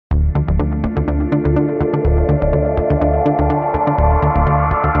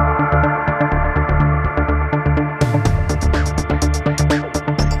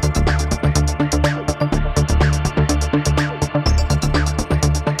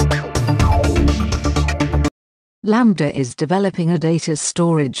Lambda is developing a data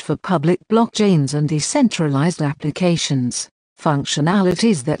storage for public blockchains and decentralized applications.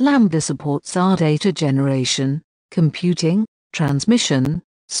 Functionalities that Lambda supports are data generation, computing, transmission,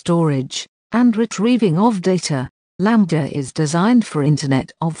 storage, and retrieving of data. Lambda is designed for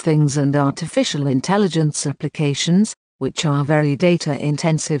Internet of Things and artificial intelligence applications, which are very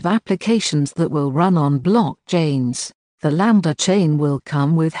data-intensive applications that will run on blockchains. The Lambda chain will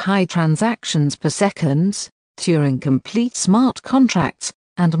come with high transactions per second, Turing Complete smart contracts,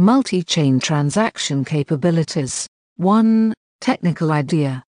 and multi-chain transaction capabilities. 1. Technical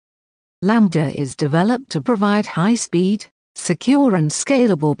idea. Lambda is developed to provide high-speed, secure and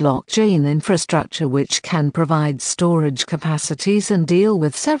scalable blockchain infrastructure which can provide storage capacities and deal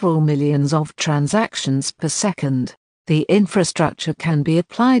with several millions of transactions per second. The infrastructure can be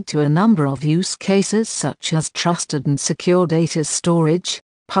applied to a number of use cases such as trusted and secure data storage,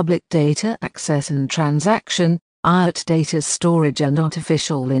 public data access and transaction, IoT data storage and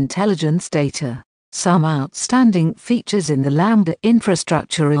artificial intelligence data. Some outstanding features in the Lambda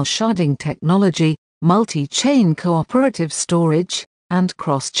infrastructure are sharding technology, multi-chain cooperative storage, and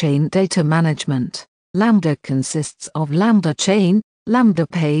cross-chain data management. Lambda consists of Lambda Chain, Lambda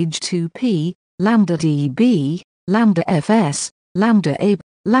Page 2P, Lambda DB, Lambda FS, Lambda AB,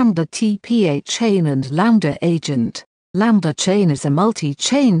 Lambda TPA Chain and Lambda Agent. Lambda Chain is a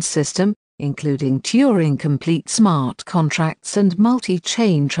multi-chain system, including Turing Complete smart contracts and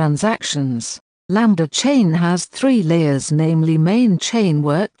multi-chain transactions. Lambda Chain has 3 layers, namely Main Chain,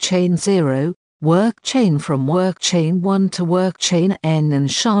 Work Chain 0, Work Chain from Work Chain 1 to Work Chain N, and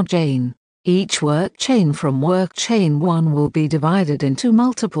Shard Chain. Each work chain from Work Chain 1 will be divided into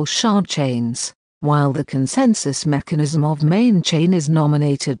multiple shard chains. While the consensus mechanism of Main Chain is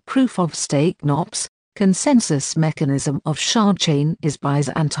nominated Proof of Stake (NOPS), consensus mechanism of Shard Chain is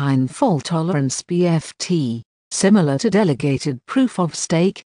Byzantine Fault Tolerance (BFT). Similar to delegated proof of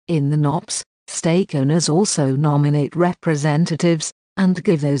stake, in the NOPS, stake owners also nominate representatives, and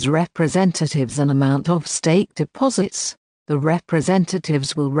give those representatives an amount of stake deposits. The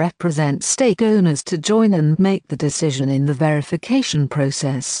representatives will represent stake owners to join and make the decision in the verification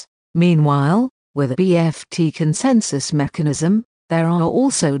process. Meanwhile, with a BFT consensus mechanism, there are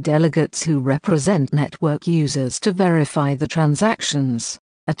also delegates who represent network users to verify the transactions.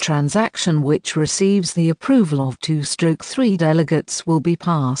 A transaction which receives the approval of 2/3 delegates will be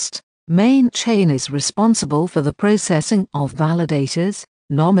passed. Main Chain is responsible for the processing of validators,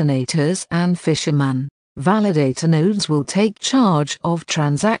 nominators and fishermen. Validator nodes will take charge of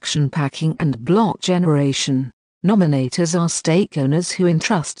transaction packing and block generation. Nominators are stake owners who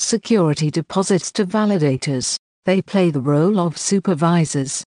entrust security deposits to validators. They play the role of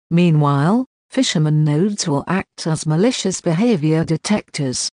supervisors. Meanwhile, fishermen nodes will act as malicious behavior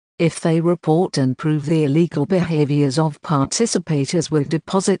detectors. If they report and prove the illegal behaviors of participators with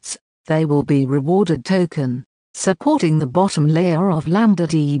deposits, they will be rewarded token. Supporting the bottom layer of Lambda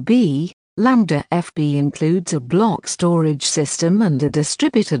DB, Lambda FB includes a block storage system and a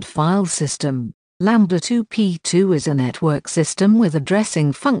distributed file system. Lambda 2P2 is a network system with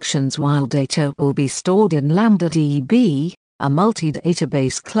addressing functions, while data will be stored in Lambda DB, a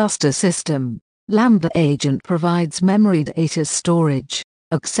multi-database cluster system. Lambda Agent provides memory data storage.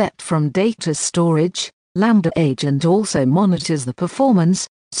 Except from data storage, Lambda Agent also monitors the performance,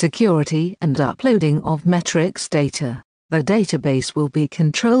 security and uploading of metrics data. The database will be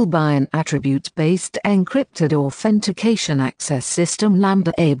controlled by an attribute-based encrypted authentication access system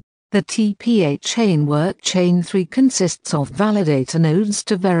Lambda AB. The TPA chain Work Chain 3 consists of validator nodes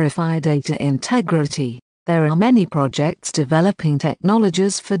to verify data integrity. There are many projects developing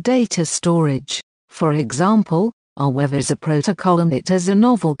technologies for data storage. For example, Arwev is a protocol and it has a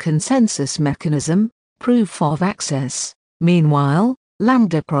novel consensus mechanism, proof of access. Meanwhile,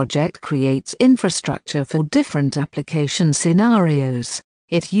 Lambda project creates infrastructure for different application scenarios.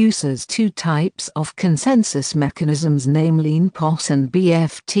 It uses 2 types of consensus mechanisms, namely NPOS and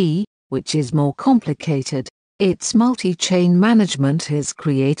BFT, which is more complicated. Its multi-chain management is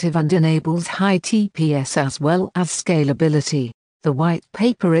creative and enables high TPS as well as scalability. The white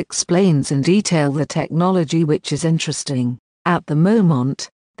paper explains in detail the technology, which is interesting. At the moment,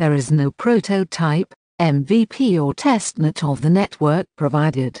 there is no prototype, MVP or testnet of the network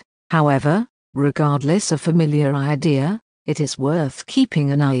provided. However, regardless of familiar idea, it is worth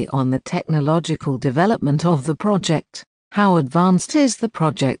keeping an eye on the technological development of the project. How advanced is the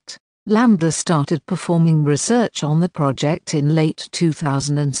project? Lambda started performing research on the project in late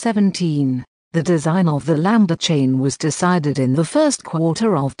 2017. The design of the Lambda chain was decided in the first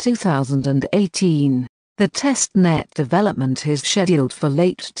quarter of 2018. The testnet development is scheduled for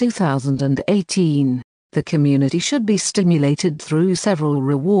late 2018. The community should be stimulated through several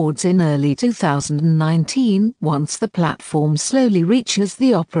rewards in early 2019 once the platform slowly reaches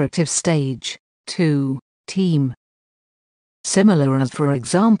the operative stage. 2. Team. Similar as for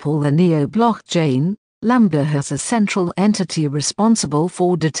example the Neo blockchain, Lambda has a central entity responsible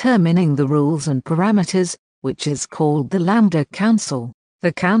for determining the rules and parameters, which is called the Lambda Council.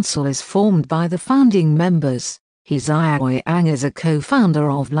 The council is formed by the founding members. Xiao Yang is a co-founder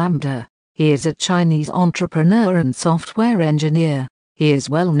of Lambda. He is a Chinese entrepreneur and software engineer. He is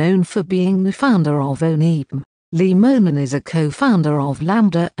well known for being the founder of Onipe. Li Monen is a co-founder of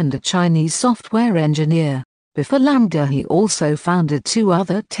Lambda and a Chinese software engineer. Before Lambda he also founded 2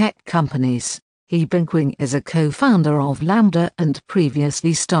 other tech companies. He Binqing is a co-founder of Lambda and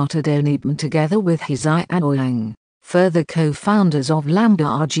previously started Onipe together with Xiao Yang. Further co-founders of Lambda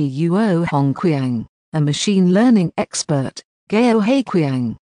are Guo Hongqiang, a machine learning expert, Gao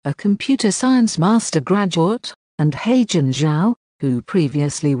Heiqiang, a computer science master graduate, and Heijun Zhao, who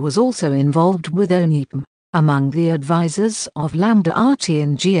previously was also involved with Onipe. Among the advisors of Lambda are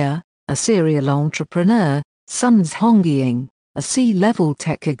Tian Jia, a serial entrepreneur, Sun Hongying, a C-level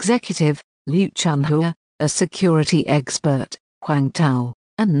tech executive, Liu Chanhua, a security expert, Huang Tao,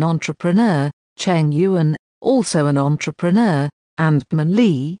 an entrepreneur, Cheng Yuan, also an entrepreneur, and Man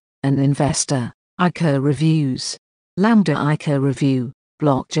Li, an investor. ICO Reviews. Lambda ICO Review,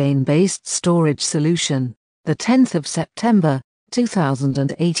 blockchain-based storage solution. The 10th of September,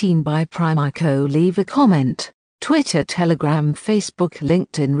 2018 by Prime ICO. Leave a comment. Twitter, Telegram, Facebook,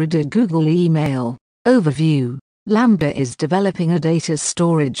 LinkedIn, Reddit, Google. Email. Overview. Lambda is developing a data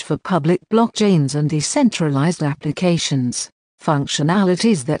storage for public blockchains and decentralized applications.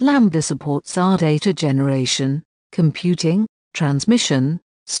 Functionalities that Lambda supports are data generation, computing, transmission,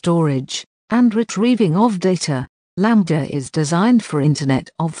 storage, and retrieving of data. Lambda is designed for Internet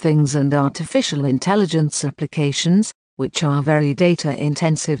of Things and artificial intelligence applications, which are very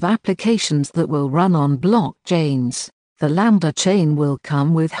data-intensive applications that will run on blockchains. The Lambda chain will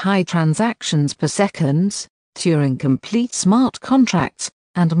come with high transactions per second, Turing Complete smart contracts,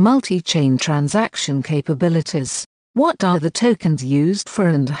 and multi-chain transaction capabilities. What are the tokens used for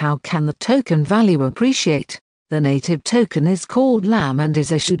and how can the token value appreciate? The native token is called LAM and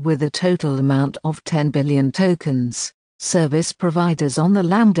is issued with a total amount of 10 billion tokens. Service providers on the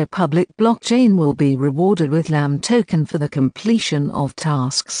Lambda public blockchain will be rewarded with LAM token for the completion of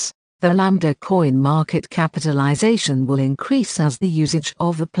tasks. The Lambda coin market capitalization will increase as the usage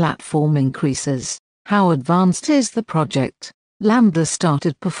of the platform increases. How advanced is the project? Lambda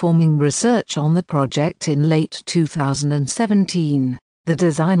started performing research on the project in late 2017. The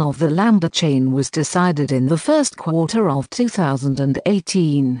design of the Lambda chain was decided in the first quarter of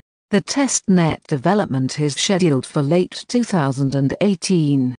 2018. The testnet development is scheduled for late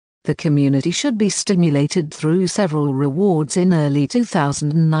 2018. The community should be stimulated through several rewards in early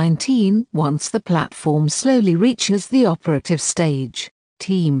 2019 once the platform slowly reaches the operative stage.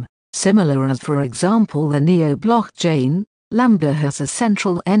 Team. Similar as for example the Neo blockchain, Lambda has a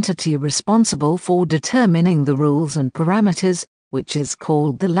central entity responsible for determining the rules and parameters, which is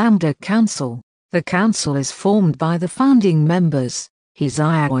called the Lambda Council. The council is formed by the founding members.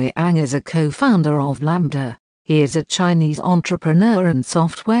 Xiao Yang is a co-founder of Lambda. He is a Chinese entrepreneur and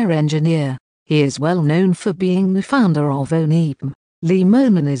software engineer. He is well known for being the founder of Onipe. Li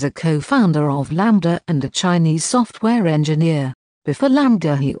Monen is a co-founder of Lambda and a Chinese software engineer. Before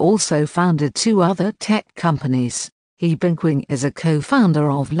Lambda he also founded 2 other tech companies. He Binqing is a co-founder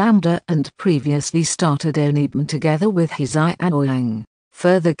of Lambda and previously started Onipe together with Xiao Yang.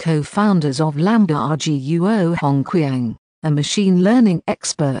 Further co-founders of Lambda are Guo Hongqiang, a machine learning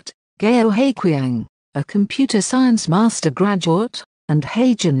expert, Gao Heiqiang, a computer science master graduate, and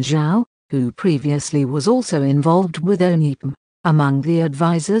Heijun Zhao, who previously was also involved with Onipe. Among the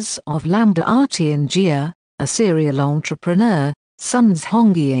advisors of Lambda are Tian Jia, a serial entrepreneur, Sun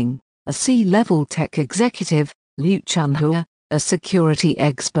Hongying, a C-level tech executive, Liu Chanhua, a security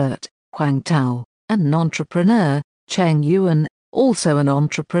expert, Huang Tao, an entrepreneur, Cheng Yuan, also an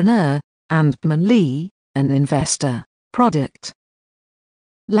entrepreneur, and Man Li, an investor. Product.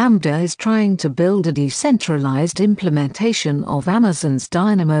 Lambda is trying to build a decentralized implementation of Amazon's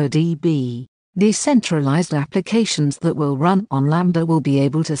DynamoDB. Decentralized applications that will run on Lambda will be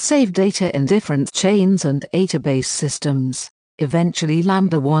able to save data in different chains and database systems. Eventually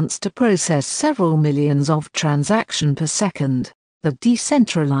Lambda wants to process several millions of transactions per second. The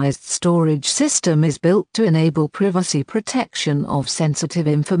decentralized storage system is built to enable privacy protection of sensitive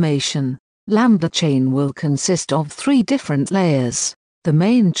information. Lambda chain will consist of 3 different layers. The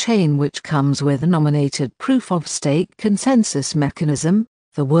main chain, which comes with a nominated proof of stake consensus mechanism,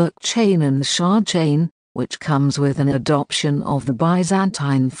 the work chain and the shard chain. which comes with an adoption of the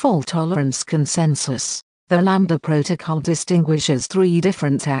Byzantine fault-tolerance consensus. The Lambda protocol distinguishes three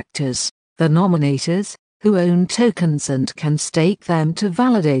different actors: the nominators, who own tokens and can stake them to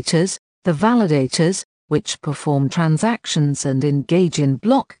validators; the validators, which perform transactions and engage in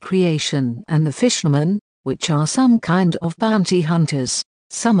block creation; and the fishermen, which are some kind of bounty hunters.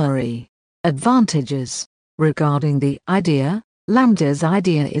 Summary. Advantages. Regarding the idea, Lambda's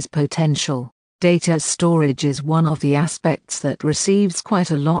idea is potential. Data storage is one of the aspects that receives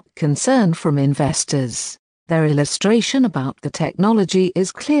quite a lot concern from investors. Their illustration about the technology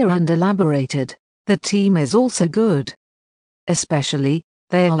is clear and elaborated. The team is also good. Especially,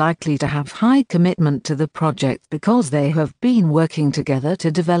 they are likely to have high commitment to the project because they have been working together to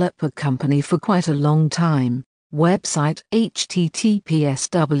develop a company for quite a long time. Website: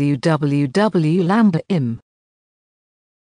 https://www.lambda.im